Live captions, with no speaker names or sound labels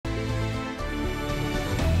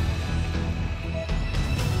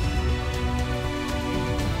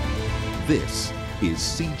This is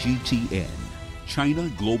CGTN, China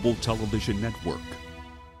Global Television Network.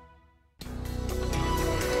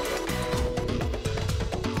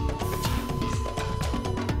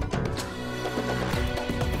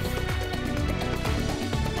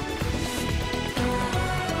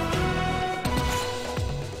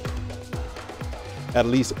 At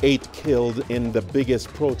least 8 killed in the biggest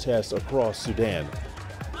protest across Sudan.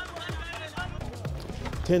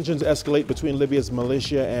 Tensions escalate between Libya's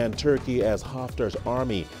militia and Turkey as Haftar's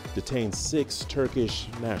army detains 6 Turkish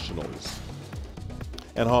nationals.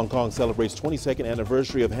 And Hong Kong celebrates 22nd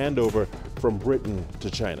anniversary of handover from Britain to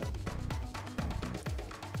China.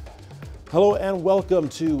 Hello and welcome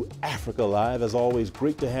to Africa Live. As always,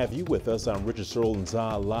 great to have you with us. I'm Richard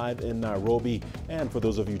Nta, live in Nairobi. And for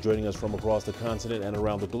those of you joining us from across the continent and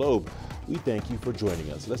around the globe, we thank you for joining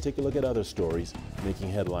us. Let's take a look at other stories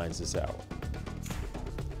making headlines this hour.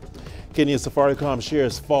 Kenya's Safaricom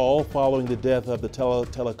shares fall following the death of the telco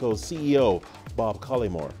CEO Bob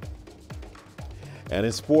Collymore. And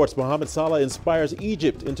in sports, Mohamed Salah inspires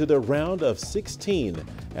Egypt into the round of 16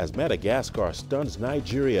 as Madagascar stuns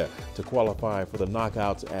Nigeria to qualify for the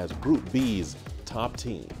knockouts as Group B's top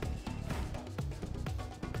team.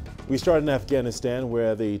 We start in Afghanistan,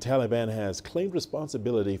 where the Taliban has claimed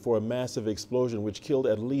responsibility for a massive explosion which killed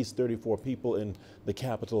at least 34 people in the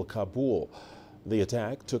capital, Kabul. The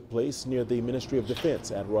attack took place near the Ministry of Defense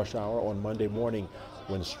at rush hour on Monday morning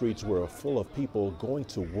when streets were full of people going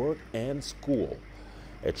to work and school.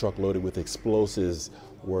 A truck loaded with explosives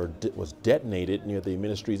was detonated near the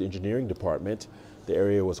ministry's engineering department. The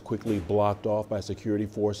area was quickly blocked off by security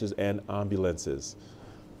forces and ambulances.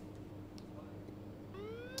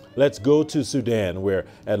 Let's go to Sudan, where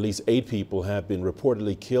at least 8 people have been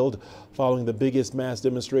reportedly killed following the biggest mass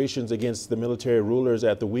demonstrations against the military rulers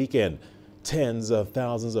at the weekend. Tens of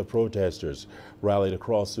thousands of protesters rallied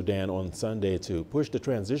across Sudan on Sunday to push the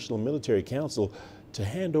Transitional Military Council to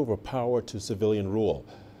hand over power to civilian rule.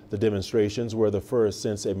 The demonstrations were the first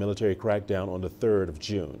since a military crackdown on the 3rd of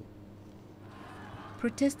June.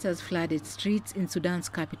 Protesters flooded streets in Sudan's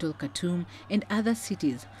capital, Khartoum, and other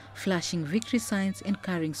cities, flashing victory signs and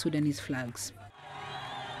carrying Sudanese flags.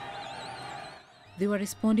 They were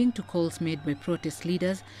responding to calls made by protest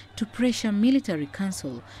leaders to pressure military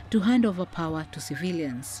council to hand over power to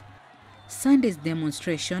civilians. Sunday's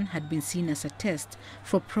demonstration had been seen as a test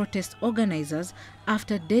for protest organizers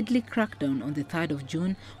after deadly crackdown on the 3rd of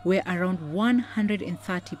June, where around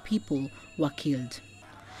 130 people were killed.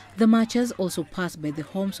 The marchers also passed by the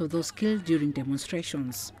homes of those killed during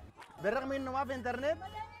demonstrations.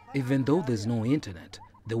 Even though there's no internet,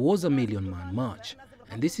 there was a million-man march,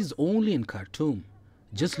 and this is only in Khartoum.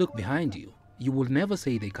 Just look behind you. You will never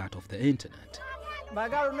say they cut off the internet.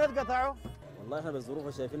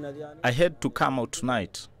 I had to come out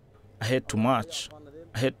tonight. I had to march.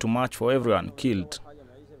 I had to march for everyone killed.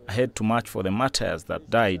 I had to march for the martyrs that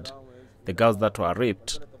died, the girls that were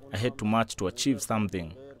raped. I had to march to achieve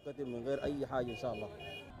something.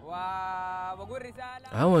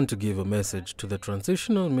 I want to give a message to the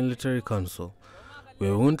Transitional Military Council.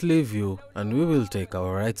 We won't leave you, and we will take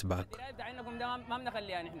our rights back.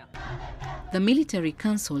 The military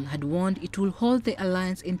council had warned it will hold the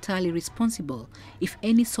alliance entirely responsible if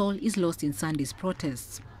any soul is lost in Sunday's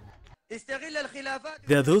protests.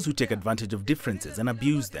 There are those who take advantage of differences and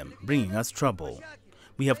abuse them, bringing us trouble.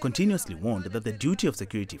 We have continuously warned that the duty of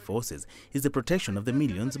security forces is the protection of the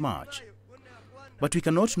millions march. But we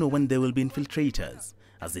cannot know when there will be infiltrators.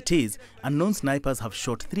 As it is, unknown snipers have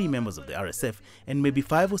shot 3 members of the RSF and maybe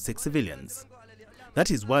 5 or 6 civilians. That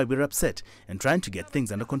is why we're upset and trying to get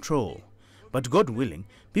things under control. But God willing,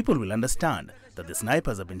 people will understand that the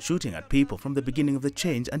snipers have been shooting at people from the beginning of the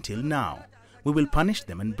change until now. We will punish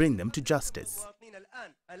them and bring them to justice.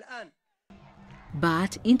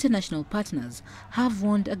 But international partners have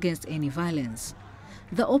warned against any violence.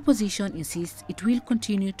 The opposition insists it will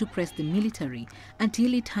continue to press the military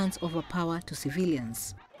until it hands over power to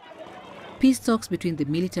civilians. Peace talks between the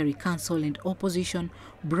military council and opposition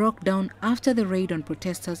broke down after the raid on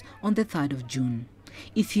protesters on the 3rd of June.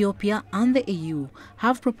 Ethiopia and the EU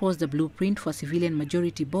have proposed a blueprint for a civilian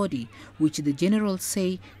majority body, which the generals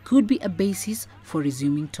say could be a basis for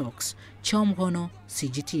resuming talks. Chomhono,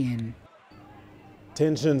 CGTN.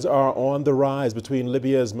 Tensions are on the rise between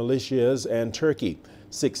Libya's militias and Turkey.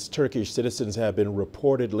 6 Turkish citizens have been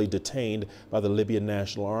reportedly detained by the Libyan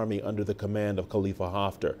National Army under the command of Khalifa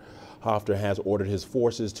Haftar. Haftar has ordered his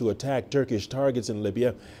forces to attack Turkish targets in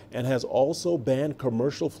Libya and has also banned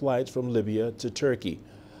commercial flights from Libya to Turkey.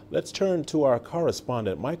 Let's turn to our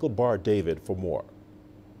correspondent, Michael Barr David, for more.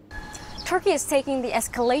 Turkey is taking the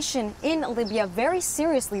escalation in Libya very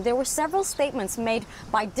seriously. There were several statements made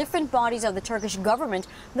by different bodies of the Turkish government.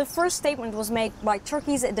 The first statement was made by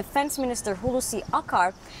Turkey's Defense Minister Hulusi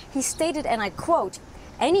Akar. He stated, and I quote,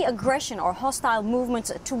 "Any aggression or hostile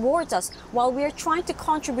movements towards us while we are trying to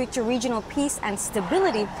contribute to regional peace and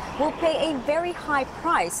stability will pay a very high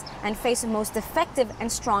price and face a most effective and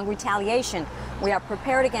strong retaliation. We are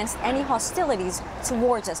prepared against any hostilities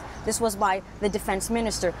towards us." This was by the defense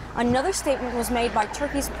minister. Another statement was made by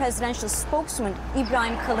Turkey's presidential spokesman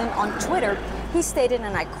Ibrahim Kalin on Twitter. He stated,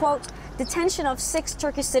 and I quote, "Detention of 6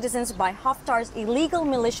 Turkish citizens by Haftar's illegal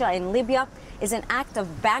militia in Libya is an act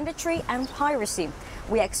of banditry and piracy.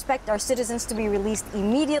 We expect our citizens to be released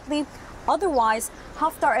immediately. Otherwise,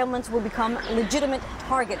 Haftar elements will become legitimate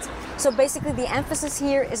targets." So basically the emphasis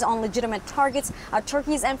here is on legitimate targets.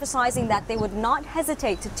 Turkey is emphasizing that they would not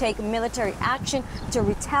hesitate to take military action to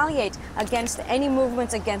retaliate against any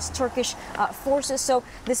movements against Turkish forces. So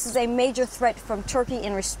this is a major threat from Turkey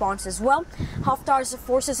in response as well. Haftar's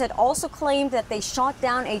forces had also claimed that they shot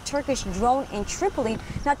down a Turkish drone in Tripoli.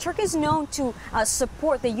 Now, Turkey is known to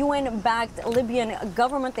support the UN-backed Libyan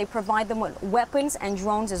government. They provide them with weapons and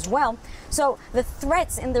drones as well. So the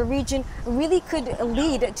threats in the region really could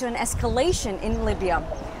lead to an escalation in Libya.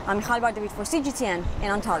 I'm Michal David for CGTN in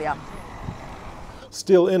Antalya.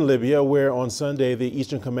 Still in Libya, where on Sunday the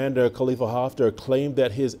Eastern Commander Khalifa Haftar claimed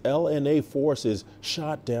that his LNA forces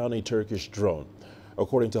shot down a Turkish drone.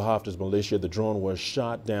 According to Haftar's militia, the drone was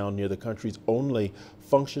shot down near the country's only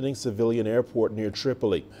functioning civilian airport near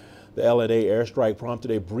Tripoli. The LNA airstrike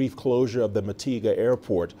prompted a brief closure of the Matiga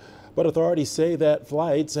airport, but authorities say that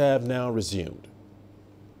flights have now resumed.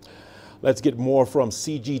 Let's get more from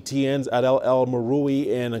CGTN's Adel El Maroui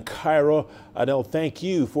in Cairo. Adel, thank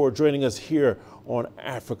you for joining us here on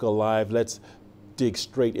Africa Live. Let's dig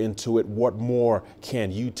straight into it. What more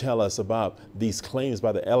can you tell us about these claims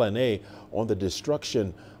by the LNA on the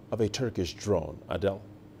destruction of a Turkish drone? Adel?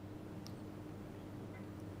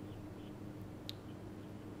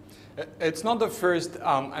 It's not the first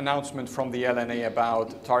announcement from the LNA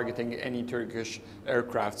about targeting any Turkish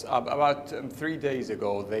aircrafts. About 3 days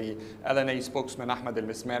ago, the LNA spokesman Ahmed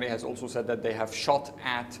El-Mismari has also said that they have shot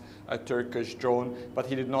at a Turkish drone, but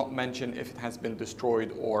he did not mention if it has been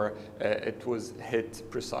destroyed or it was hit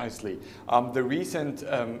precisely. The recent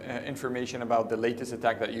information about the latest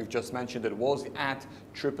attack that you've just mentioned, it was at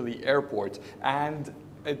Tripoli airport, and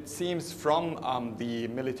it seems from the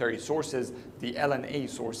military sources, the LNA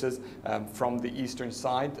sources from the eastern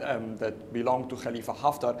side that belong to Khalifa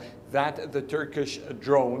Haftar, that the Turkish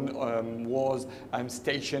drone was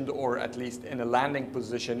stationed, or at least in a landing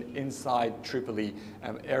position inside Tripoli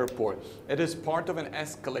airport. It is part of an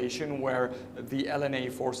escalation where the LNA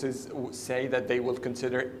forces say that they will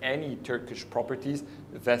consider any Turkish properties,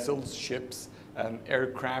 vessels, ships,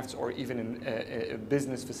 aircrafts, or even in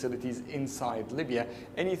business facilities inside Libya.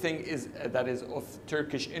 Anything that is of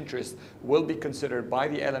Turkish interest will be considered by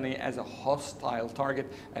the LNA as a hostile target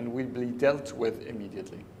and will be dealt with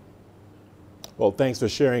immediately. Well, thanks for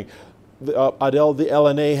sharing. Adel, the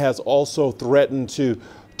LNA has also threatened to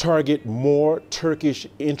target more Turkish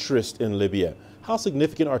interest in Libya. How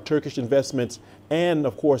significant are Turkish investments and,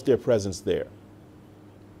 of course, their presence there?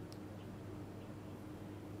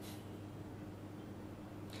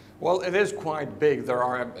 Well, it is quite big. There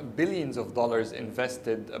are billions of dollars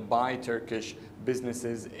invested by Turkish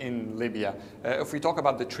businesses in Libya. If we talk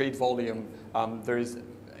about the trade volume,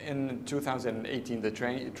 in 2018, the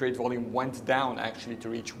trade volume went down actually to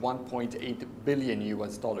reach 1.8 billion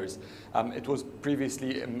US dollars. It was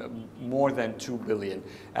previously more than 2 billion.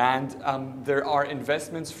 And there are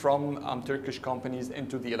investments from Turkish companies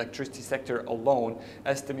into the electricity sector alone,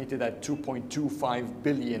 estimated at 2.25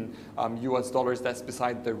 billion US dollars. That's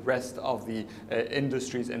beside the rest of the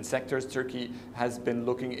industries and sectors. Turkey has been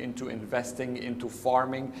looking into investing into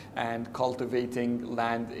farming and cultivating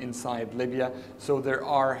land inside Libya. So there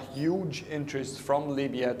are huge interest from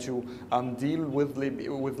Libya to deal with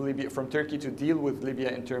Libya, from Turkey to deal with Libya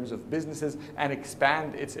in terms of businesses and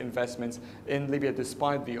expand its investments in Libya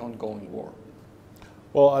despite the ongoing war.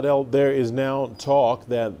 Well, Adel, there is now talk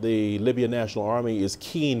that the Libyan National Army is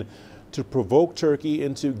keen to provoke Turkey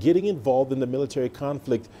into getting involved in the military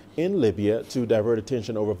conflict in Libya to divert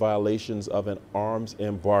attention over violations of an arms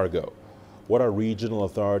embargo. What are regional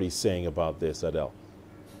authorities saying about this, Adel?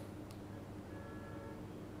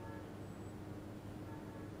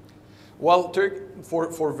 Well,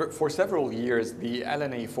 for several years, the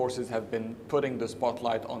LNA forces have been putting the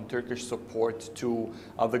spotlight on Turkish support to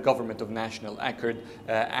the government of national accord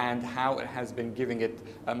and how it has been giving it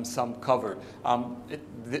some cover.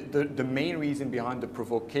 the main reason behind the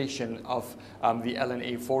provocation of the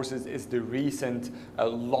LNA forces is the recent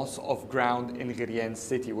loss of ground in Gherian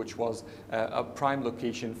city, which was a prime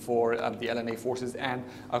location for the LNA forces. And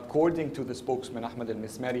according to the spokesman Ahmed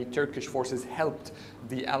al-Mismari, Turkish forces helped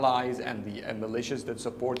the allies and the militias that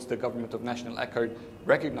supports the government of national accord,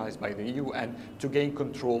 recognized by the UN, to gain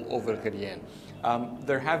control over Gherian.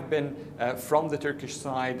 There have been, from the Turkish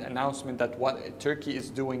side, announcement that what Turkey is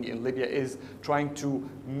doing in Libya is trying to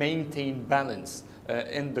maintain balance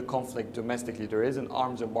in the conflict domestically. There is an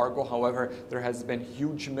arms embargo. However, there has been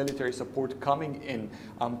huge military support coming in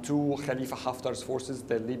to Khalifa Haftar's forces,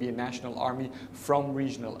 the Libyan National Army, from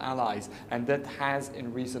regional allies. And that has,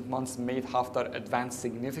 in recent months, made Haftar advance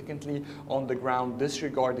significantly on the ground,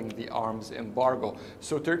 disregarding the arms embargo.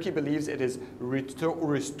 So Turkey believes it is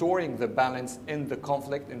restoring the balance in the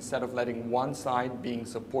conflict instead of letting one side, being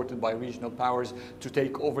supported by regional powers, to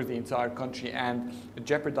take over the entire country and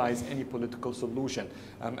jeopardize any political solution.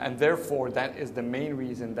 And therefore, that is the main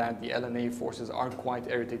reason that the LNA forces are quite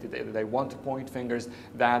irritated. They want to point fingers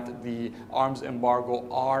that the arms embargo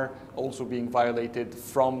are also being violated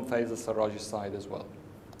from Faiz al-Sarraj's side as well.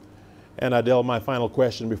 And Adel, my final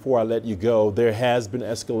question before I let you go. There has been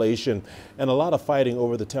escalation and a lot of fighting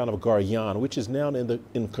over the town of Garyan, which is now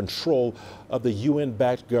in control of the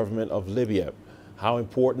UN-backed government of Libya. How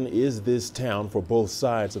important is this town for both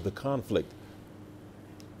sides of the conflict?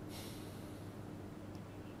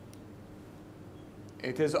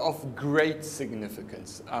 It is of great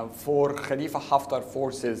significance. For Khalifa Haftar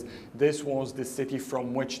forces, this was the city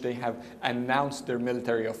from which they have announced their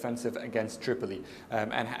military offensive against Tripoli.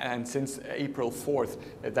 And since April 4th,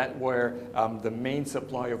 that where the main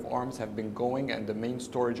supply of arms have been going and the main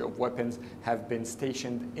storage of weapons have been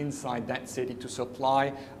stationed inside that city to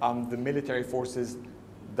supply the military forces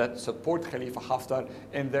that support Khalifa Haftar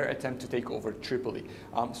in their attempt to take over Tripoli.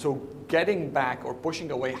 So getting back or pushing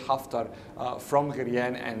away Haftar from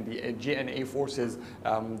Gherian and the GNA forces,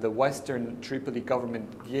 the Western Tripoli government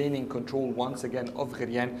gaining control once again of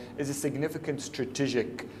Gherian, is a significant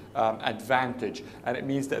strategic advantage. And it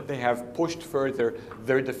means that they have pushed further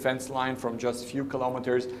their defense line from just a few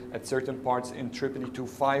kilometers at certain parts in Tripoli to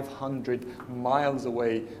 500 miles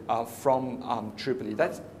away from Tripoli.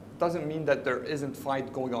 That doesn't mean that there isn't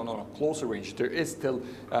fight going on a closer range. There is still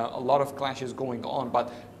a lot of clashes going on,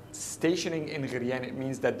 but stationing in Gherian, it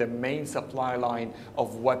means that the main supply line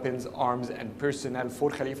of weapons, arms, and personnel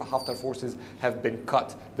for Khalifa Haftar forces have been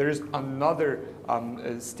cut. There is another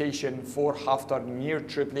station for Haftar near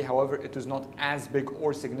Tripoli. However, it is not as big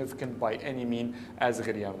or significant by any mean as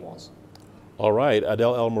Gherian was. All right,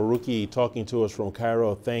 Adel El-Marouki talking to us from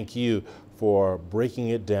Cairo. Thank you for breaking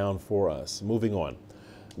it down for us. Moving on.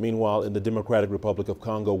 Meanwhile, in the Democratic Republic of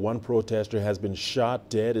Congo, one protester has been shot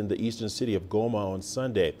dead in the eastern city of Goma on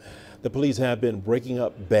Sunday. The police have been breaking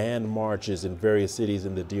up banned marches in various cities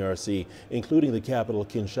in the DRC, including the capital,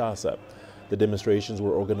 Kinshasa. The demonstrations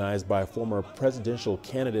were organized by former presidential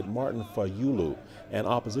candidate Martin Fayulu and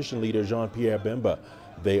opposition leader Jean-Pierre Bemba.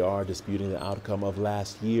 They are disputing the outcome of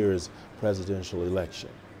last year's presidential election.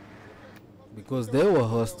 Because they were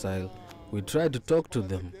hostile, we tried to talk to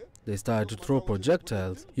them. They started to throw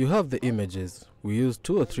projectiles. You have the images. We used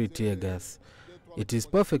 2 or 3 tear gas. It is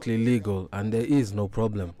perfectly legal and there is no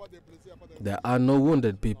problem. There are no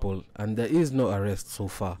wounded people and there is no arrest so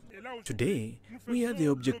far. Today, we are the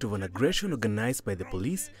object of an aggression organized by the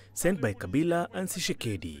police sent by Kabila and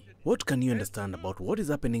Tshisekedi. What can you understand about what is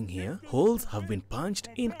happening here? Holes have been punched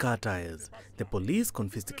in car tires. The police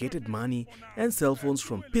confiscated money and cell phones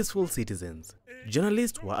from peaceful citizens.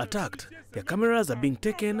 Journalists were attacked. Their cameras are being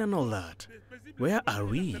taken and all that. Where are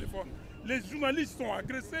we?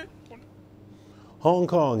 Hong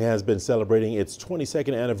Kong has been celebrating its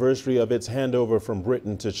 22nd anniversary of its handover from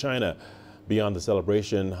Britain to China. Beyond the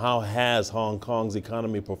celebration, how has Hong Kong's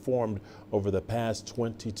economy performed over the past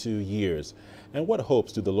 22 years? And what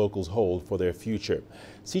hopes do the locals hold for their future?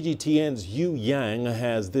 CGTN's Yu Yang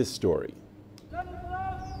has this story.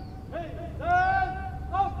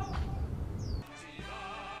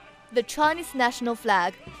 The Chinese national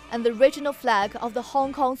flag and the regional flag of the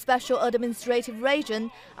Hong Kong Special Administrative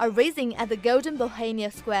Region are raising at the Golden Bohemia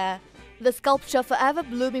Square. The sculpture Forever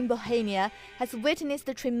Blooming Bohemia has witnessed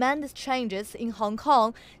the tremendous changes in Hong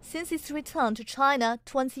Kong since its return to China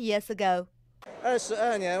 20 years ago.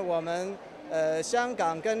 22年我们香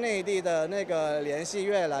港跟内地的那个联系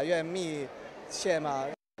越来越密切嘛，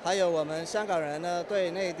还有我们香港人呢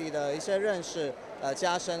对内地的一些认识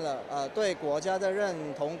加深了，对国家的认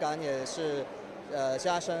同感也是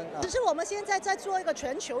加深。只是我们现在在做一个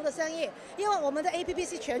全球的生意，因为我们的 APP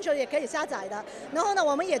是全球也可以下载的。然后呢，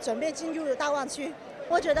我们也准备进入大湾区。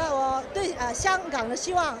我觉得我对香港的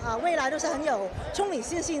希望未来都是很有充满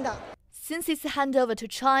信心的。 Since its handover to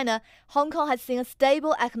China, Hong Kong has seen a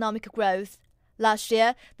stable economic growth. Last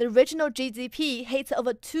year, the regional GDP hit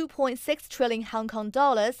over 2.6 trillion Hong Kong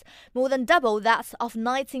dollars, more than double that of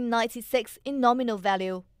 1996 in nominal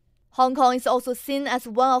value. Hong Kong is also seen as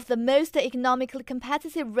one of the most economically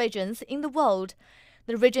competitive regions in the world.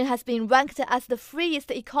 The region has been ranked as the freest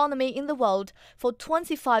economy in the world for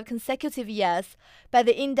 25 consecutive years by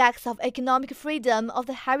the Index of Economic Freedom of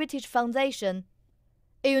the Heritage Foundation.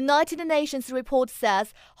 A United Nations report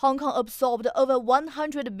says Hong Kong absorbed over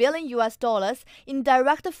 $100 billion in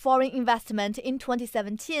direct foreign investment in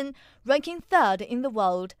 2017, ranking third in the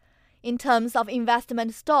world. In terms of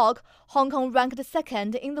investment stock, Hong Kong ranked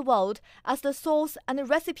second in the world as the source and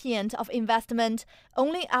recipient of investment,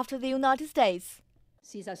 only after the United States.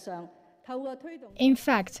 In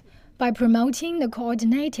fact, by promoting the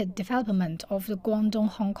coordinated development of the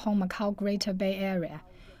Guangdong-Hong Kong-Macau Greater Bay Area,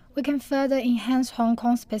 we can further enhance Hong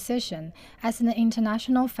Kong's position as an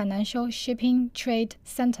international financial shipping trade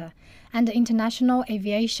center and international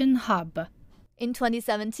aviation hub. In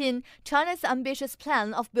 2017, China's ambitious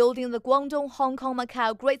plan of building the Guangdong-Hong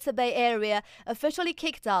Kong-Macau Greater Bay Area officially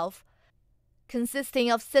kicked off. Consisting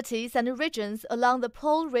of cities and regions along the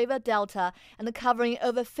Pearl River Delta and covering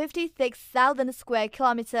over 56,000 square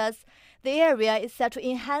kilometers, the area is set to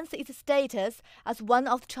enhance its status as one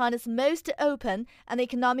of China's most open and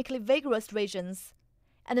economically vigorous regions.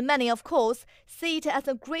 And many, of course, see it as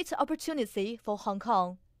a great opportunity for Hong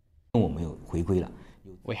Kong.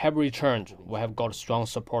 We have returned. We have got strong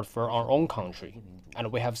support for our own country. And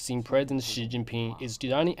we have seen President Xi Jinping is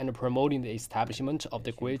designing and promoting the establishment of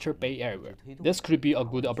the Greater Bay Area. This could be a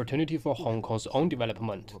good opportunity for Hong Kong's own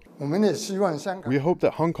development. We hope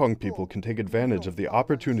that Hong Kong people can take advantage of the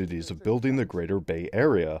opportunities of building the Greater Bay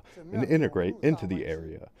Area and integrate into the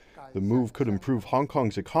area. The move could improve Hong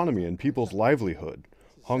Kong's economy and people's livelihood.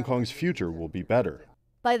 Hong Kong's future will be better.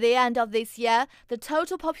 By the end of this year, the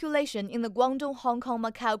total population in the Guangdong-Hong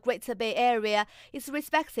Kong-Macau Greater Bay Area is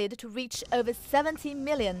expected to reach over 70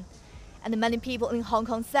 million. And many people in Hong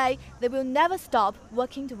Kong say they will never stop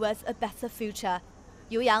working towards a better future.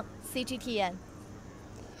 Yu Yang, CGTN.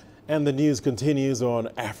 And the news continues on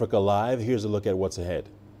Africa Live. Here's a look at what's ahead.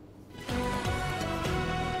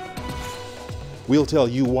 We'll tell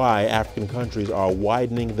you why African countries are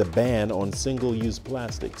widening the ban on single-use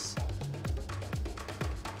plastics.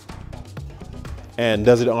 And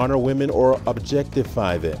does it honor women or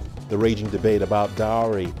objectify them? The raging debate about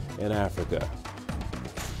dowry in Africa.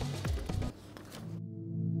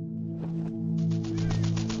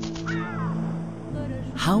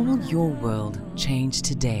 How will your world change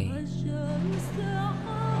today?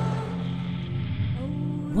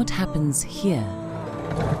 What happens here?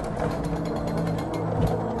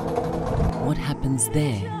 What happens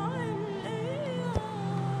there?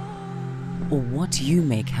 Or what you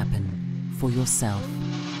make happen for yourself.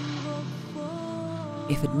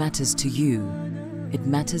 If it matters to you, it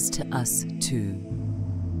matters to us too.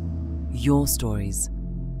 Your stories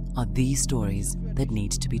are the stories that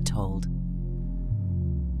need to be told.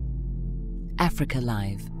 Africa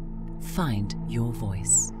Live. Find your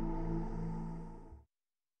voice.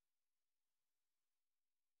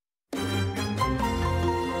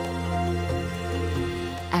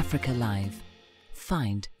 Africa Live.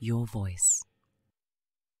 Find your voice.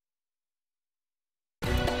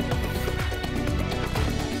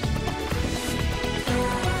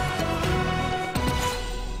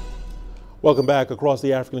 Welcome back. Across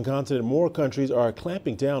the African continent, more countries are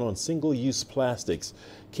clamping down on single-use plastics.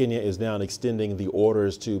 Kenya is now extending the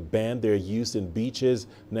orders to ban their use in beaches,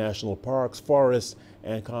 national parks, forests,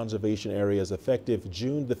 and conservation areas effective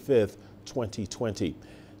June the 5th, 2020.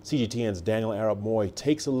 CGTN's Daniel Arab Moy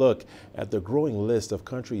takes a look at the growing list of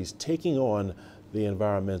countries taking on the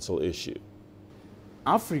environmental issue.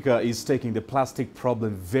 Africa is taking the plastic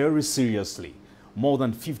problem very seriously. More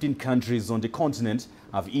than 15 countries on the continent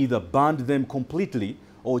have either banned them completely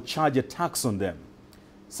or charged a tax on them.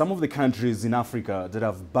 Some of the countries in Africa that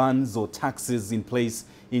have bans or taxes in place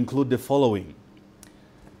include the following.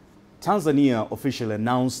 Tanzania officially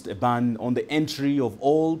announced a ban on the entry of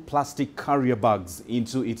all plastic carrier bags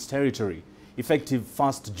into its territory, effective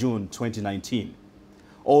 1st June 2019.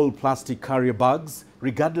 All plastic carrier bags,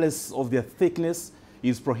 regardless of their thickness,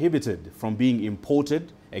 is prohibited from being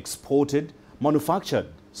imported, exported, manufactured,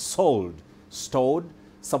 sold, stored,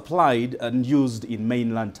 supplied and used in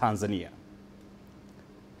mainland Tanzania.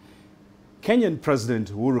 Kenyan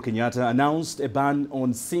President Uhuru Kenyatta announced a ban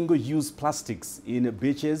on single-use plastics in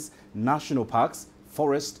beaches, national parks,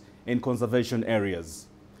 forests and conservation areas.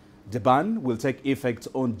 The ban will take effect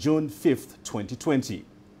on June 5th, 2020.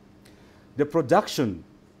 The production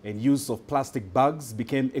and use of plastic bags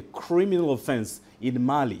became a criminal offense in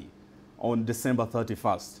Mali on December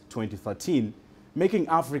 31st, 2013, making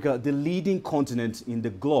Africa the leading continent in the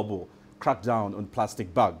global crackdown on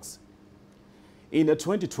plastic bags. In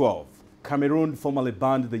 2012, Cameroon formally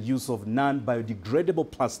banned the use of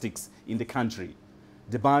non-biodegradable plastics in the country.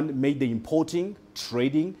 The ban made the importing,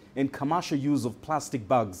 trading, and commercial use of plastic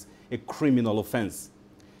bags a criminal offense.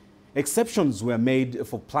 Exceptions were made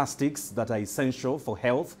for plastics that are essential for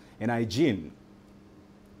health and hygiene.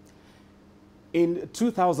 In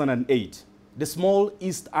 2008, the small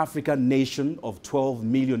East African nation of 12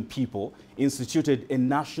 million people instituted a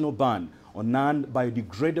national ban on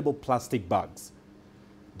non-biodegradable plastic bags.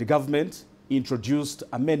 The government introduced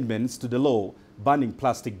amendments to the law banning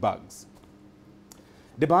plastic bags.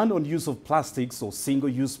 The ban on use of plastics or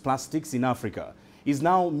single-use plastics in Africa is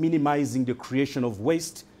now minimizing the creation of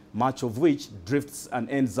waste, much of which drifts and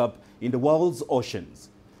ends up in the world's oceans.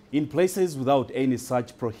 In places without any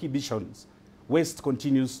such prohibitions, waste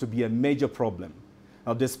continues to be a major problem.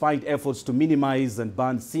 Now, despite efforts to minimize and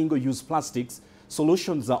ban single-use plastics,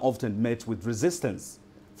 solutions are often met with resistance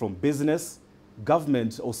from business,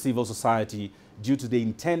 government, or civil society due to the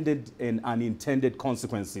intended and unintended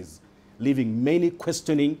consequences, leaving many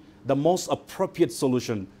questioning the most appropriate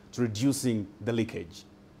solution to reducing the leakage.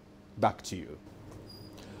 Back to you.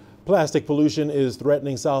 Plastic pollution is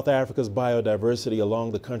threatening South Africa's biodiversity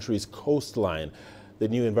along the country's coastline. The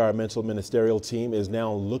new environmental ministerial team is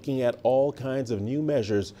now looking at all kinds of new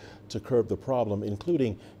measures to curb the problem,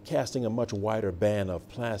 including casting a much wider ban of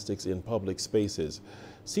plastics in public spaces.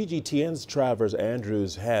 CGTN's Travers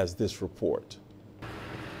Andrews has this report.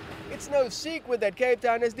 It's no secret that Cape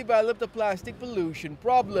Town has developed a plastic pollution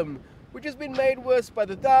problem, which has been made worse by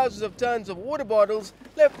the thousands of tons of water bottles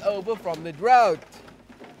left over from the drought.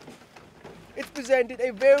 It's presented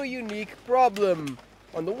a very unique problem.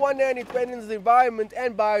 On the one hand, it threatens the environment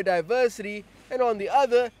and biodiversity, and on the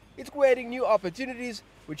other, it's creating new opportunities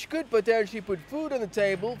which could potentially put food on the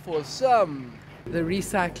table for some. The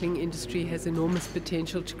recycling industry has enormous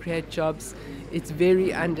potential to create jobs. It's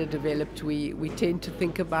very underdeveloped. We tend to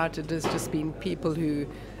think about it as just being people who,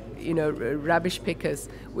 you know, rubbish pickers,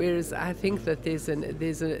 whereas I think that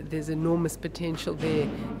there's enormous potential there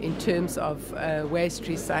in terms of waste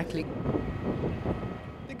recycling.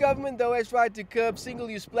 The government, though, has tried to curb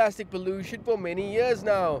single-use plastic pollution for many years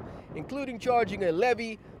now, including charging a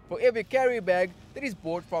levy for every carry bag that is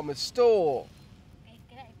bought from a store.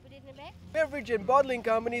 Beverage and bottling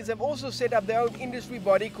companies have also set up their own industry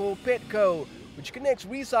body called PETCO, which connects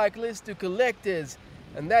recyclers to collectors.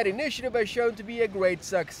 And that initiative has shown to be a great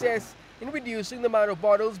success in reducing the amount of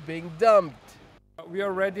bottles being dumped. We are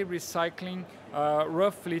already recycling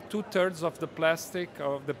roughly 2/3 of the plastic,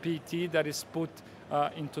 of the PET that is put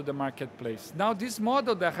into the marketplace. Now, this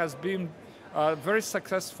model that has been very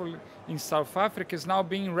successful in South Africa is now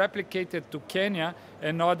being replicated to Kenya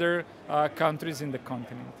and other countries in the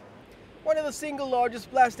continent. One of the single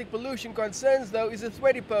largest plastic pollution concerns, though, is the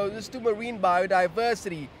threat it poses to marine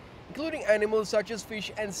biodiversity, including animals such as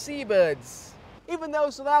fish and seabirds. Even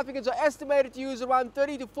though South Africans are estimated to use around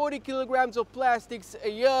 30 to 40 kilograms of plastics a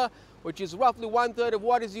year, which is roughly 1/3 of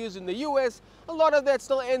what is used in the US, a lot of that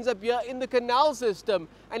still ends up here in the canal system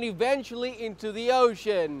and eventually into the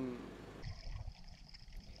ocean.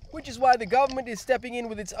 Which is why the government is stepping in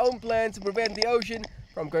with its own plan to prevent the ocean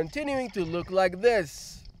from continuing to look like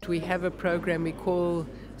this. We have a program we call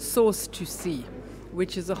Source to Sea,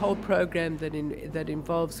 which is a whole program that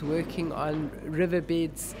involves working on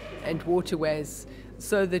riverbeds and waterways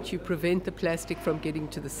so that you prevent the plastic from getting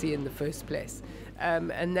to the sea in the first place.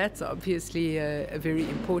 And that's obviously a very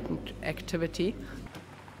important activity.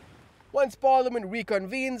 Once Parliament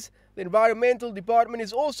reconvenes, the Environmental Department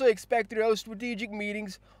is also expected to host strategic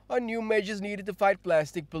meetings on new measures needed to fight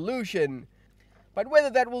plastic pollution. But whether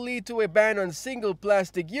that will lead to a ban on single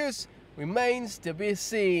plastic use remains to be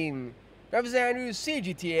seen. Travis Andrews,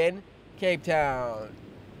 CGTN, Cape Town.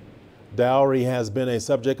 Dowry has been a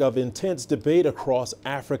subject of intense debate across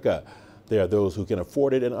Africa. There are those who can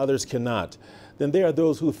afford it and others cannot. Then there are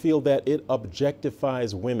those who feel that it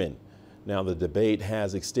objectifies women. Now the debate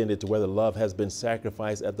has extended to whether love has been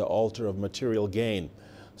sacrificed at the altar of material gain.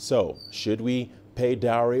 So, should we pay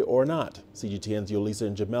dowry or not? CGTN's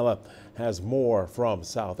Yolisa Njamela has more from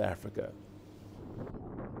South Africa.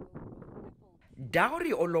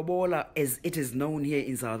 Dowry or lobola, as it is known here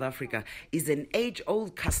in South Africa, is an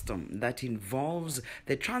age-old custom that involves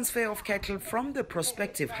the transfer of cattle from the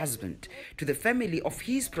prospective husband to the family of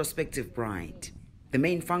his prospective bride. The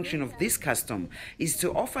main function of this custom is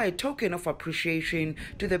to offer a token of appreciation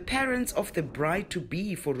to the parents of the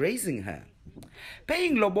bride-to-be for raising her.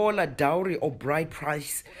 Paying lobola, dowry or bride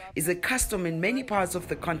price, is a custom in many parts of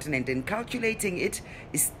the continent, and calculating it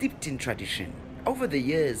is steeped in tradition. Over the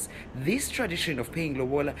years, this tradition of paying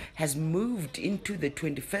lobola has moved into the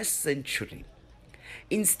 21st century.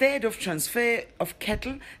 Instead of transfer of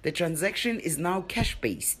cattle, the transaction is now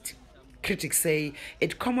cash-based. Critics say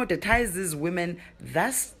it commoditizes women,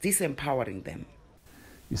 thus disempowering them.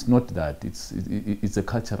 It's not that, it's a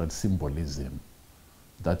cultural symbolism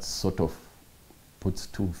that sort of puts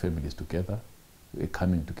two families together, a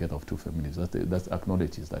coming together of two families. That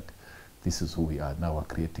acknowledges that this is who we are now,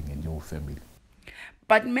 creating a new family.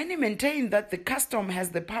 But many maintain that the custom has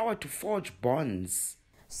the power to forge bonds.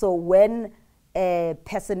 So when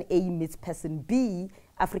person A meets person B,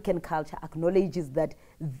 African culture acknowledges that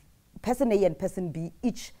person A and person B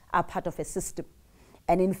each are part of a system.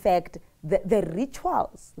 And in fact, the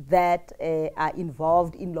rituals that are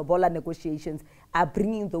involved in lobola negotiations are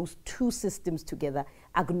bringing those two systems together,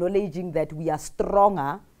 acknowledging that we are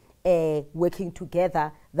stronger working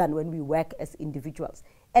together than when we work as individuals.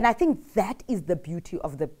 And I think that is the beauty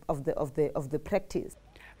of the practice.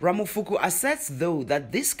 Ramufuku asserts, though,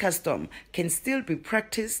 that this custom can still be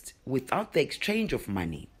practiced without the exchange of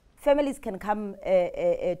money. Families can come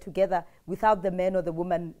together without the man or the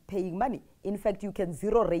woman paying money. In fact, you can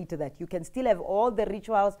zero rate that. You can still have all the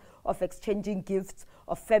rituals of exchanging gifts,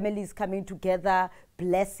 of families coming together,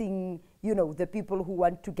 blessing, the people who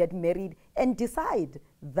want to get married, and decide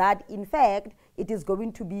that, in fact, it is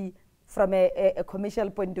going to be, from a commercial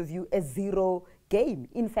point of view, a zero game.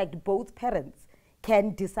 In fact, both parents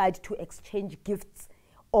can decide to exchange gifts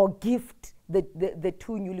or gift the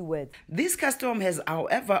two newlyweds. This custom has,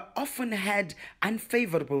 however, often had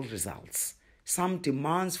unfavorable results. Some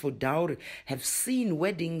demands for dowry have seen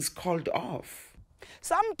weddings called off.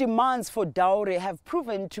 Some demands for dowry have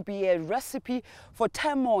proven to be a recipe for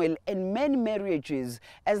turmoil in many marriages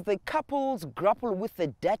as the couples grapple with the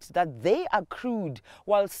debt that they accrued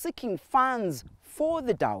while seeking funds for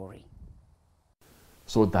the dowry.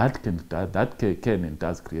 So that can and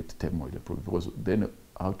does create turmoil, because then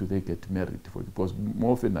how do they get married? Because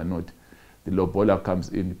more often than not, the lobola comes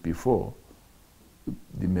in before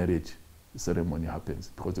the marriage ceremony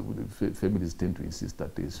happens, because the families tend to insist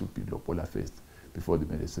that there should be lobola first before the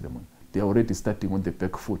marriage ceremony. They're already starting on the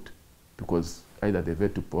back foot, because either they've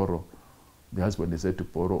had to borrow, the husband has had to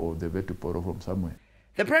borrow, or they've had to borrow from somewhere.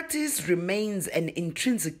 The practice remains an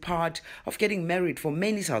intrinsic part of getting married for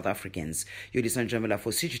many South Africans. Yudison Jamila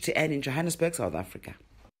for CGTN in Johannesburg, South Africa.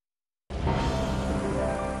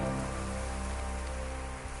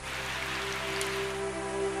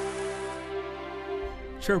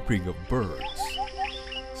 Chirping of birds,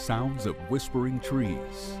 sounds of whispering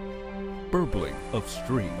trees, burbling of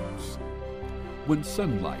streams. When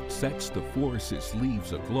sunlight sets the forest's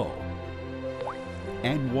leaves aglow,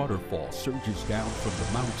 and waterfall surges down from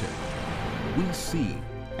the mountain, we see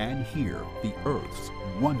and hear the Earth's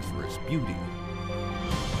wondrous beauty.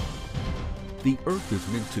 The Earth is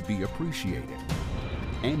meant to be appreciated,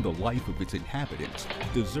 and the life of its inhabitants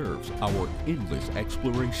deserves our endless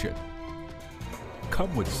exploration.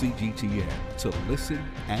 Come with CGTN to listen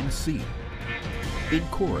and see, in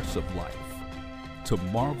chorus of life, to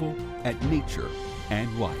marvel at nature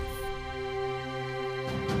and life.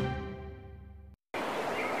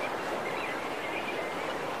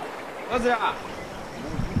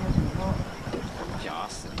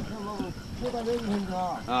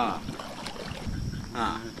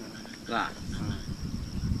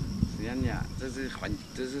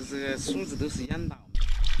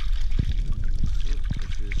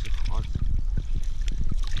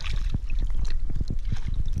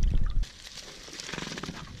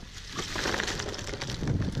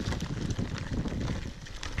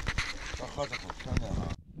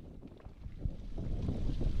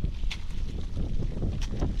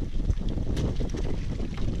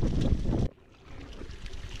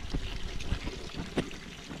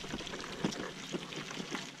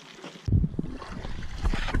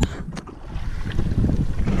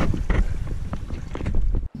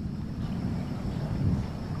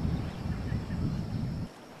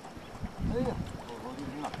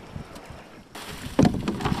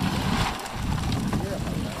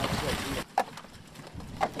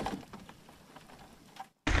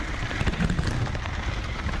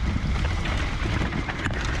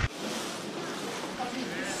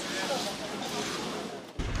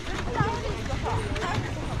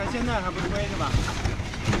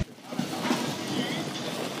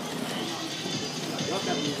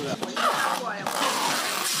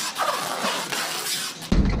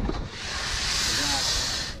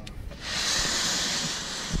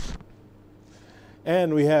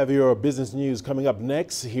 And we have your business news coming up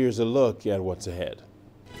next. Here's a look at what's ahead.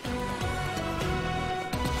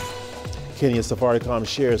 Kenya's Safaricom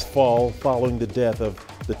shares fall following the death of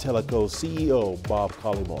the telco CEO Bob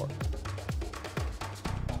Collymore.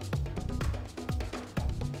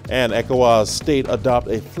 And ECOWAS state adopt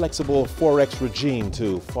a flexible forex regime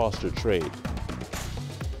to foster trade.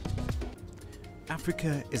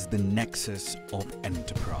 Africa is the nexus of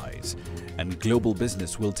enterprise, and global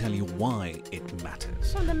business will tell you why it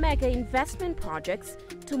matters. From the mega investment projects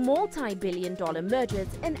to multi-billion-dollar mergers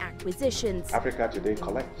and acquisitions. Africa today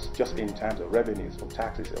collects, just in terms of revenues from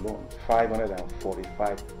taxes alone,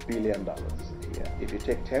 $545 billion a year. If you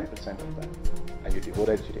take 10% of that and you devote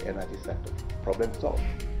it to the energy sector, problem solved.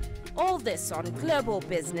 All this on Global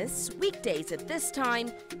Business, weekdays at this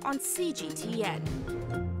time on CGTN.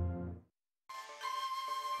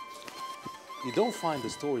 You don't find the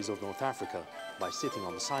stories of North Africa by sitting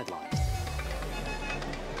on the sidelines.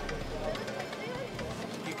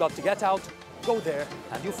 You got to get out, go there,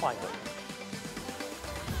 and you'll find them.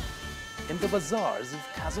 In the bazaars of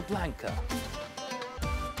Casablanca.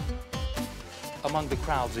 Among the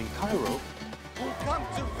crowds in Cairo. Who come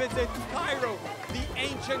to visit Cairo, the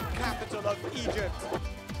ancient capital of Egypt.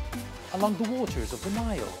 Along the waters of the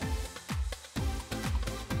Nile.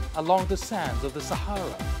 Along the sands of the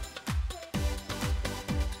Sahara.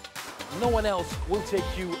 No one else will take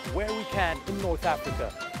you where we can in North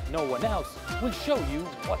Africa. No one else will show you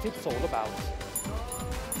what it's all about.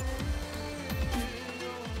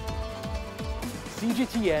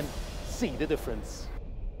 CGTN, see the difference.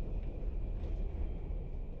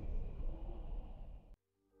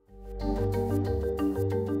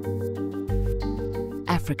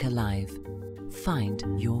 Africa Live. Find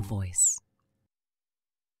your voice.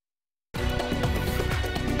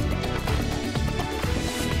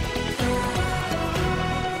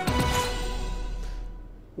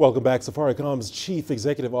 Welcome back. Safaricom's Chief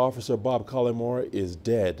Executive Officer Bob Collymore is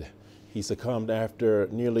dead. He succumbed after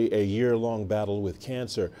nearly a year-long battle with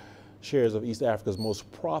cancer. Shares of East Africa's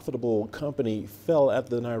most profitable company fell at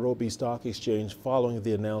the Nairobi Stock Exchange following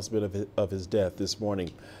the announcement of his death this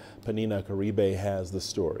morning. Panina Karibe has the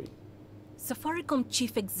story. Safaricom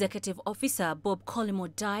Chief Executive Officer Bob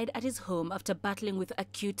Collymore died at his home after battling with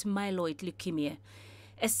acute myeloid leukemia.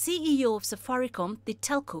 As CEO of Safaricom, the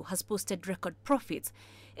telco has posted record profits.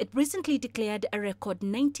 It recently declared a record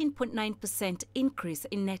 19.9% increase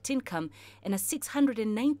in net income and a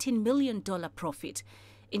 $619 million profit.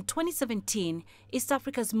 In 2017, East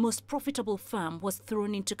Africa's most profitable firm was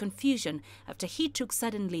thrown into confusion after he took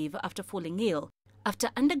sudden leave after falling ill. After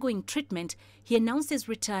undergoing treatment, he announced his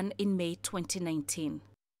return in May 2019.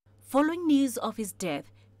 Following news of his death,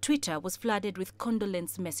 Twitter was flooded with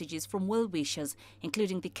condolence messages from well-wishers,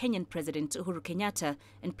 including the Kenyan President Uhuru Kenyatta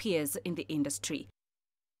and peers in the industry.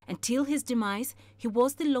 Until his demise, he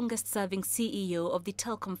was the longest-serving CEO of the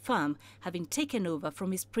telecom firm, having taken over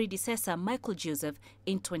from his predecessor Michael Joseph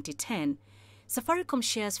in 2010. Safaricom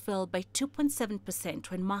shares fell by 2.7%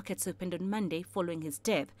 when markets opened on Monday following his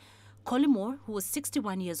death. Collymore, who was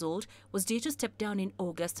 61 years old, was due to step down in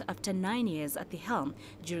August after 9 years at the helm,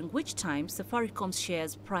 during which time Safaricom's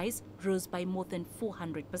shares price rose by more than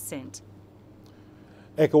 400%.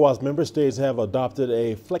 ECOWAS member states have adopted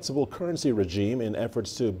a flexible currency regime in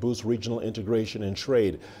efforts to boost regional integration and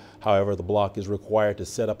trade. However, the bloc is required to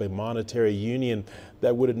set up a monetary union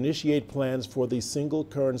that would initiate plans for the single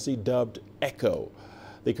currency dubbed ECO.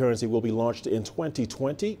 The currency will be launched in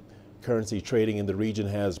 2020. Currency trading in the region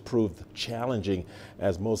has proved challenging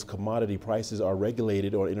as most commodity prices are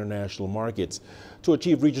regulated on international markets. To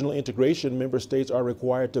achieve regional integration, member states are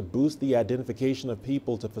required to boost the identification of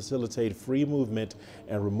people to facilitate free movement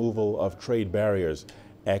and removal of trade barriers.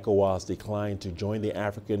 ECOWAS declined to join the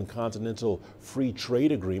African Continental Free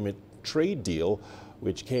Trade Agreement trade deal,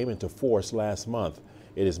 which came into force last month.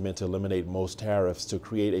 It is meant to eliminate most tariffs to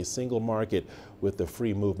create a single market with the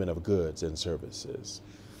free movement of goods and services.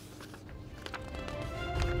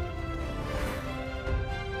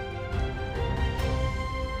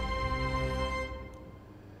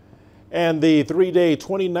 And the three-day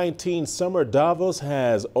 2019 Summer Davos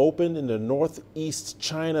has opened in the northeast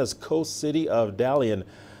China's coast city of Dalian.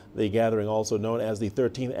 The gathering, also known as the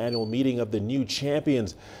 13th annual meeting of the New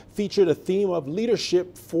Champions, featured a theme of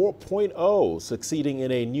Leadership 4.0, succeeding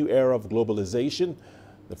in a new era of globalization.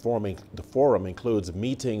 The forum includes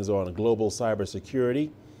meetings on global cybersecurity,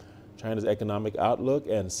 China's economic outlook,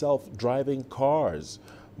 and self-driving cars.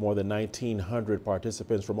 More than 1,900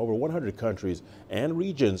 participants from over 100 countries and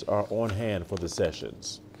regions are on hand for the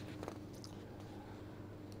sessions.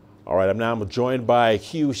 All right, I'm now joined by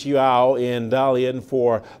Qiu Xiao in Dalian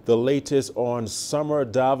for the latest on Summer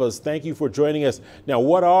Davos. Thank you for joining us. Now,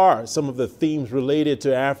 what are some of the themes related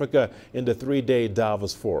to Africa in the three-day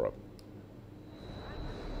Davos Forum?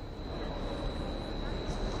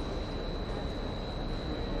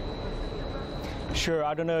 Sure,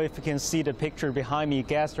 I don't know if you can see the picture behind me.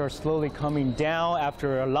 Guests are slowly coming down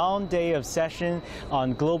after a long day of session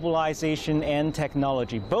on globalization and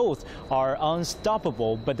technology. Both are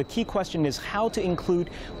unstoppable, but the key question is how to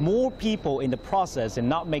include more people in the process and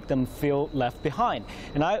not make them feel left behind.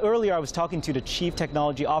 And earlier I was talking to the Chief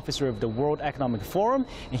Technology Officer of the World Economic Forum,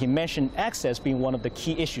 and he mentioned access being one of the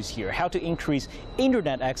key issues here, how to increase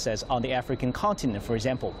internet access on the African continent, for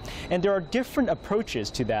example. And there are different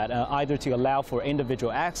approaches to that, either to allow for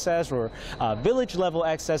individual access or village level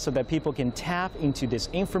access so that people can tap into this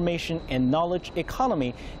information and knowledge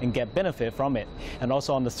economy and get benefit from it. And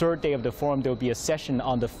also on the third day of the forum, there will be a session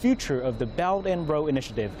on the future of the Belt and Road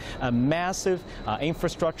Initiative, a massive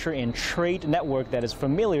infrastructure and trade network that is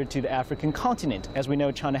familiar to the African continent. As we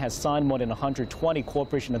know, China has signed more than 120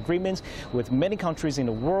 cooperation agreements with many countries in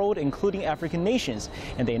the world, including African nations.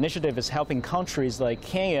 And the initiative is helping countries like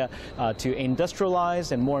Kenya to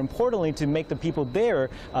industrialize and, more importantly, to make the people there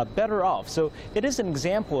better off. So it is an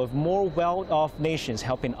example of more well-off nations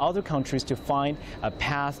helping other countries to find a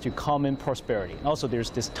path to common prosperity. Also, there's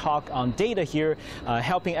this talk on data here,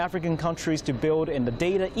 helping African countries to build in the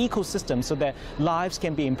data ecosystem so that lives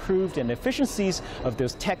can be improved and efficiencies of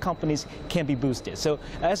those tech companies can be boosted. So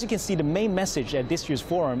as you can see, the main message at this year's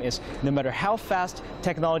forum is no matter how fast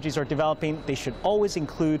technologies are developing, they should always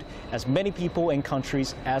include as many people and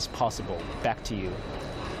countries as possible. Back to you.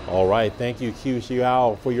 All right, thank you, Qiu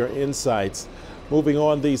Xiao, for your insights. Moving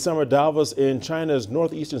on, the Summer Davos in China's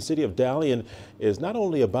northeastern city of Dalian is not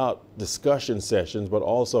only about discussion sessions, but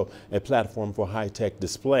also a platform for high-tech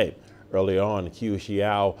display. Early on, Qiu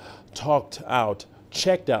Xiao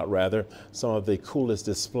checked out some of the coolest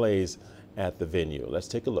displays at the venue. Let's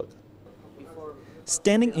take a look.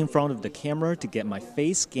 Standing in front of the camera to get my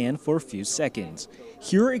face scanned for a few seconds.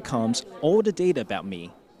 Here it comes, all the data about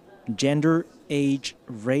me. Gender, age,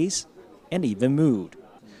 race, and even mood.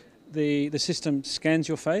 The system scans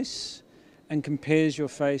your face and compares your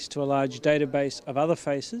face to a large database of other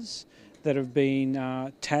faces that have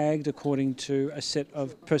been tagged according to a set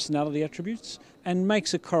of personality attributes and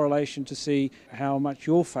makes a correlation to see how much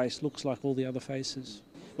your face looks like all the other faces.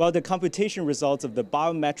 Well, the computation results of the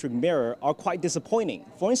biometric mirror are quite disappointing.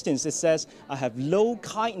 For instance, it says I have low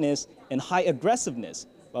kindness and high aggressiveness.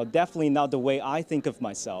 Well, definitely not the way I think of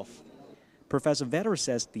myself. Professor Vetter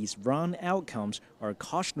says these round outcomes are a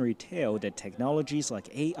cautionary tale that technologies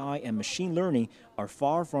like AI and machine learning are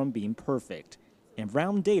far from being perfect, and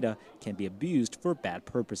round data can be abused for bad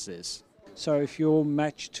purposes. So if you're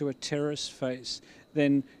matched to a terrorist face,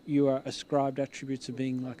 then you are ascribed attributes of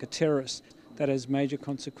being like a terrorist. That has major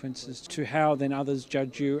consequences to how then others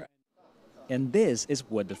judge you. And this is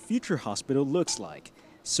what the future hospital looks like.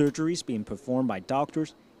 Surgeries being performed by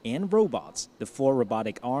doctors and robots. The 4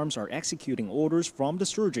 robotic arms are executing orders from the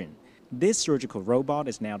surgeon. This surgical robot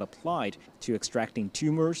is now applied to extracting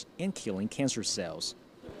tumors and killing cancer cells.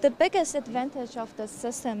 The biggest advantage of the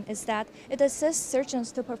system is that it assists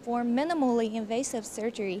surgeons to perform minimally invasive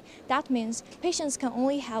surgery. That means patients can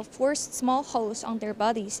only have 4 small holes on their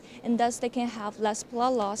bodies, and thus they can have less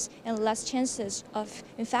blood loss and less chances of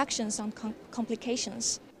infections and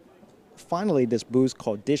complications. Finally, this booth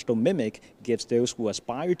called Digital Mimic gives those who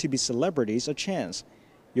aspire to be celebrities a chance.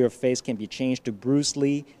 Your face can be changed to Bruce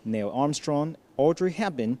Lee, Neil Armstrong, Audrey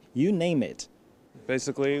Hepburn, you name it.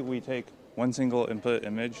 Basically, we take one single input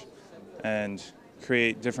image and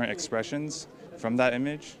create different expressions from that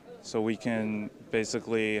image, so we can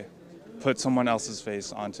basically put someone else's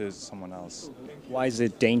face onto someone else. Why is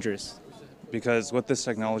it dangerous? Because with this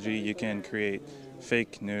technology, you can create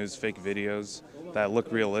fake news, fake videos that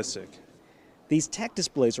look realistic. These tech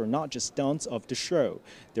displays are not just stunts of the show.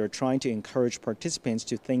 They're trying to encourage participants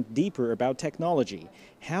to think deeper about technology,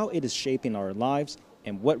 how it is shaping our lives,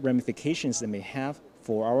 and what ramifications it may have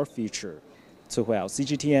for our future. Cao Huao,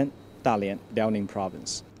 CGTN, Dalian, Liaoning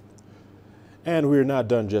Province. And we're not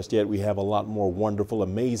done just yet. We have a lot more wonderful,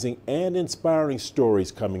 amazing, and inspiring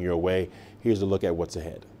stories coming your way. Here's a look at what's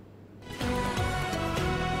ahead.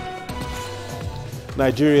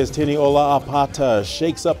 Nigeria's Tini Ola Apata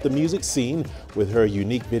shakes up the music scene with her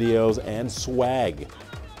unique videos and swag.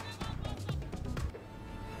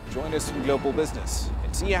 Join us in global business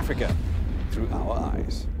and see Africa through our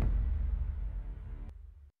eyes.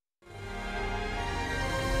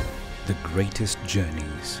 The greatest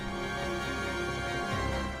journeys,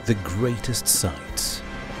 the greatest sights,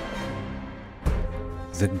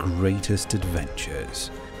 the greatest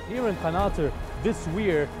adventures. Here in Kanata, this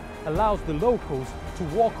weir allows the locals to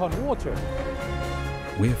walk on water.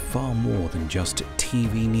 We're far more than just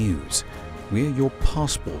TV news. We're your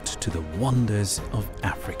passport to the wonders of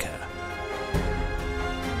Africa.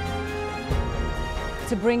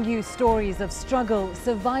 To bring you stories of struggle,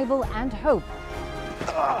 survival and hope.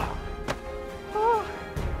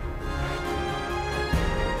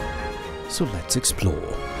 So let's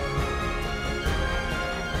explore.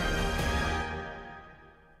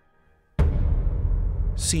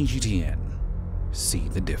 CGTN. See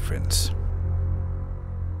the difference.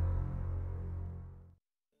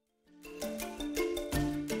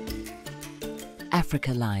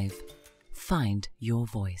 Africa Live. Find your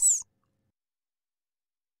voice.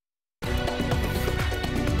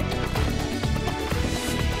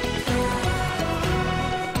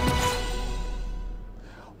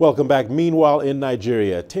 Welcome back. Meanwhile, in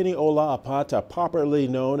Nigeria, Tenny Ola Apata, popularly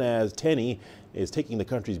known as Tenny, is taking the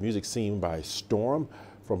country's music scene by storm.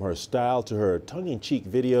 From her style to her tongue-in-cheek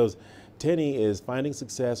videos, Tenny is finding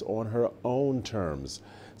success on her own terms.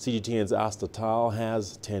 CGTN's Asta Tal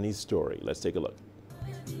has Tenny's story. Let's take a look.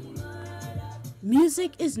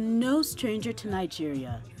 Music is no stranger to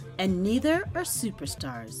Nigeria, and neither are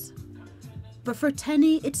superstars. But for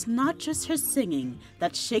Tenny, it's not just her singing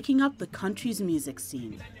that's shaking up the country's music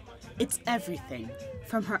scene. It's everything,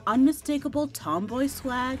 from her unmistakable tomboy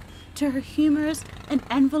swag to her humorous and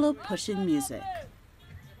envelope-pushing music.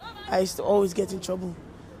 I used to always get in trouble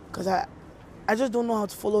because I just don't know how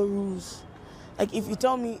to follow rules. Like if you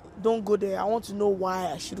tell me don't go there, I want to know why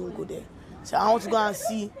I shouldn't go there. So I want to go and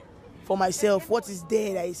see for myself what is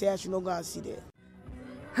there that you say I should not go and see there.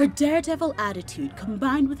 Her daredevil attitude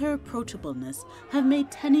combined with her approachableness have made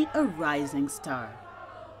Tenny a rising star.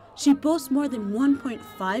 She boasts more than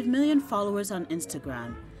 1.5 million followers on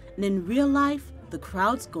Instagram, and in real life, the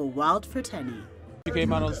crowds go wild for Tenny. She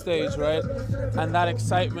came out on stage, right? And that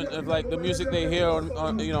excitement of like the music they hear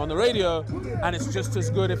on the radio, and it's just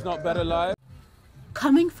as good, if not better, live.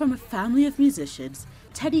 Coming from a family of musicians,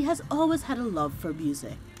 Tenny has always had a love for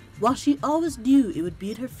music. While she always knew it would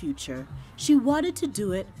be her future, she wanted to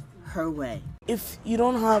do it her way. If you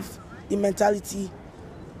don't have the mentality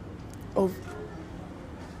of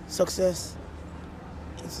success,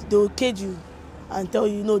 they will cage you and tell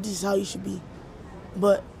you, no, this is how you should be.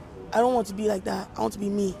 But I don't want to be like that. I want to be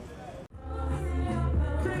me.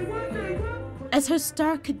 As her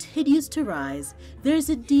star continues to rise, there is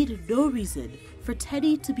indeed no reason for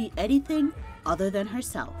Tenny to be anything other than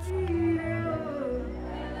herself.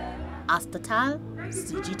 Asta Tal,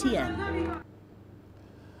 CGTN.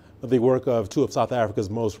 The work of two of South Africa's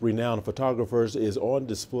most renowned photographers is on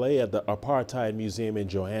display at the Apartheid Museum in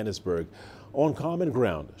Johannesburg. On Common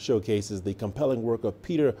Ground showcases the compelling work of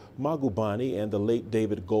Peter Magubane and the late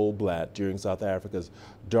David Goldblatt during South Africa's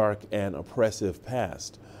dark and oppressive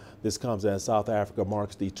past. This comes as South Africa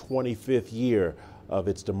marks the 25th year of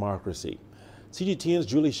its democracy. CGTN's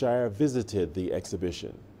Julie Shire visited the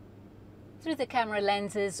exhibition. Through the camera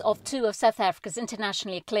lenses of two of South Africa's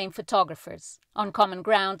internationally acclaimed photographers. On Common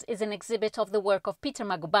Ground is an exhibit of the work of Peter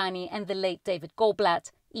Magubane and the late David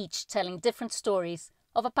Goldblatt, each telling different stories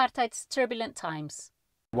of apartheid's turbulent times.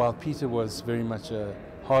 While Peter was very much a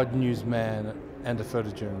hard news man and a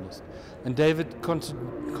photojournalist, and David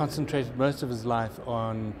concentrated most of his life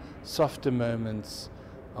on softer moments,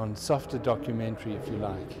 on softer documentary, if you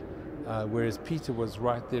like, whereas Peter was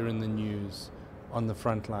right there in the news, on the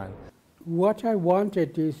front line. What I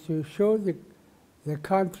wanted is to show the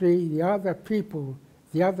country, the other people,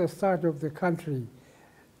 the other side of the country,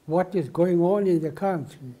 what is going on in the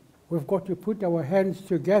country. We've got to put our hands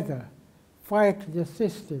together, fight the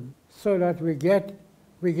system, so that we get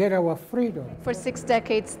our freedom. For 6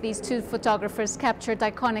 decades, these two photographers captured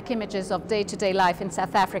iconic images of day-to-day life in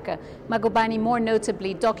South Africa. Magubane more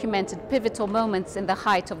notably documented pivotal moments in the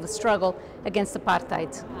height of the struggle against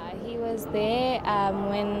apartheid. He was there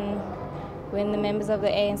when the members of the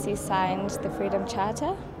ANC signed the Freedom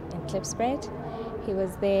Charter in Klipspread. He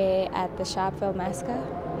was there at the Sharpeville massacre.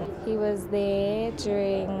 He was there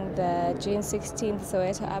during the June 16th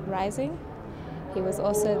Soweto uprising. He was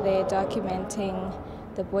also there documenting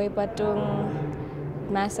the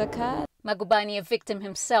Boybatung massacre. Magubane, a victim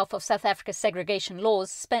himself of South Africa's segregation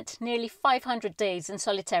laws, spent nearly 500 days in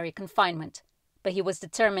solitary confinement, but he was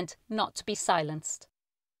determined not to be silenced.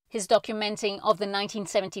 His documenting of the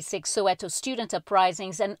 1976 Soweto student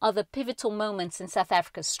uprisings and other pivotal moments in South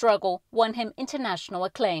Africa's struggle won him international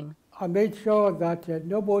acclaim. I made sure that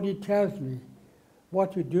nobody tells me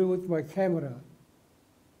what to do with my camera.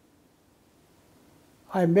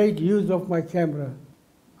 I made use of my camera.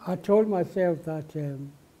 I told myself that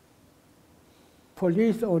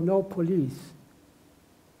police or no police,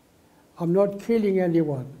 I'm not killing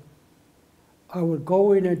anyone. I will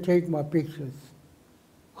go in and take my pictures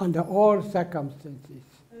under all circumstances.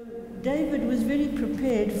 David was very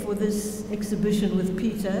prepared for this exhibition with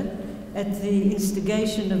Peter at the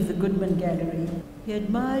instigation of the Goodman Gallery. He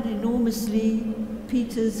admired enormously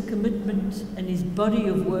Peter's commitment and his body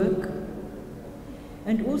of work,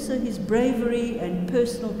 and also his bravery and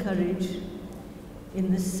personal courage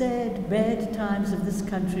in the sad, bad times of this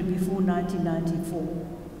country before 1994.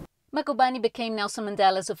 Makubani became Nelson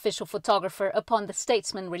Mandela's official photographer upon the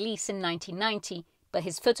Statesman release in 1990, but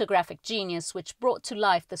his photographic genius, which brought to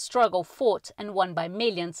life the struggle fought and won by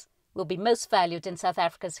millions, will be most valued in South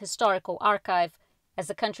Africa's historical archive as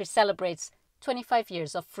the country celebrates 25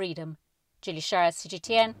 years of freedom. Julie Shara,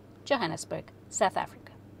 CGTN, Johannesburg, South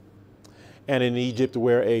Africa. And in Egypt,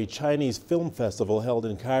 where a Chinese film festival held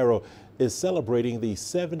in Cairo is celebrating the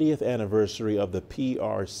 70th anniversary of the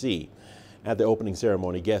PRC. At the opening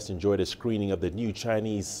ceremony, guests enjoyed a screening of the new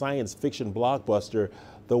Chinese science fiction blockbuster,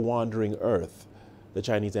 The Wandering Earth. The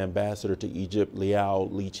Chinese ambassador to Egypt, Liao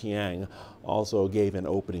Liqiang, also gave an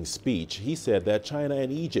opening speech. He said that China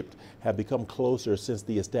and Egypt have become closer since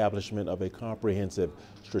the establishment of a comprehensive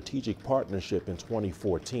strategic partnership in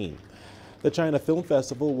 2014. The China Film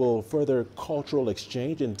Festival will further cultural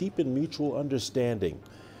exchange and deepen mutual understanding.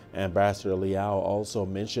 Ambassador Liao also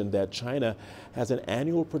mentioned that China has an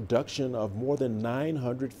annual production of more than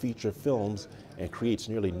 900 feature films and creates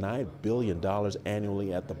nearly $9 billion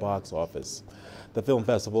annually at the box office. The film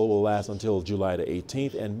festival will last until July the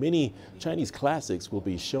 18th, and many Chinese classics will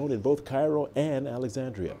be shown in both Cairo and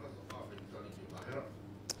Alexandria.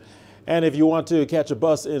 And if you want to catch a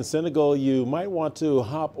bus in Senegal, you might want to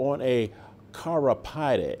hop on a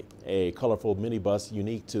Carapide, a colorful minibus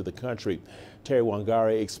unique to the country. Terry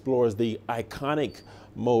Wangari explores the iconic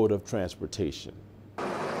mode of transportation.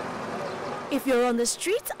 If you're on the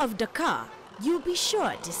streets of Dakar, you'll be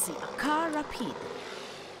sure to see a car rapide.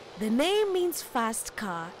 The name means fast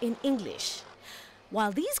car in English.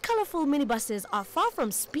 While these colorful minibuses are far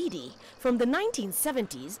from speedy, from the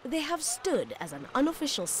 1970s, they have stood as an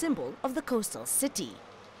unofficial symbol of the coastal city.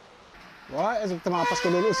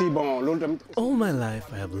 All my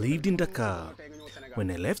life, I have lived in Dakar. When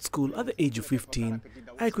I left school at the age of 15,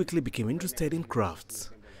 I quickly became interested in crafts.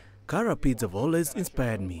 Car rapids have always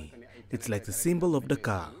inspired me. It's like the symbol of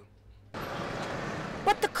Dakar.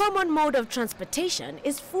 But the common mode of transportation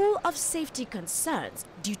is full of safety concerns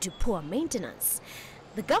due to poor maintenance.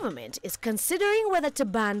 The government is considering whether to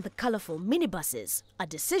ban the colorful minibuses, a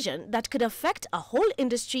decision that could affect a whole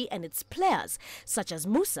industry and its players, such as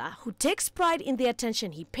Musa, who takes pride in the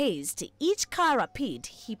attention he pays to each car rapide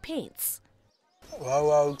he paints.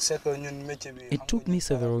 It took me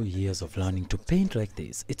several years of learning to paint like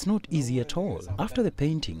this. It's not easy at all. After the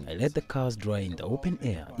painting, I let the cars dry in the open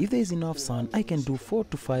air. If there is enough sun, I can do 4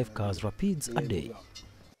 to 5 cars rapids a day.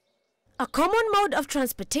 A common mode of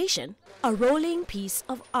transportation, a rolling piece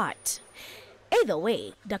of art. Either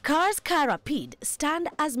way, Dakar's car rapide stand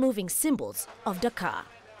as moving symbols of Dakar.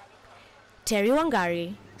 Terry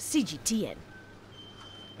Wangari, CGTN.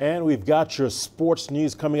 And we've got your sports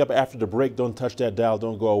news coming up after the break. Don't touch that dial.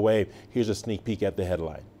 Don't go away. Here's a sneak peek at the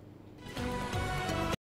headline.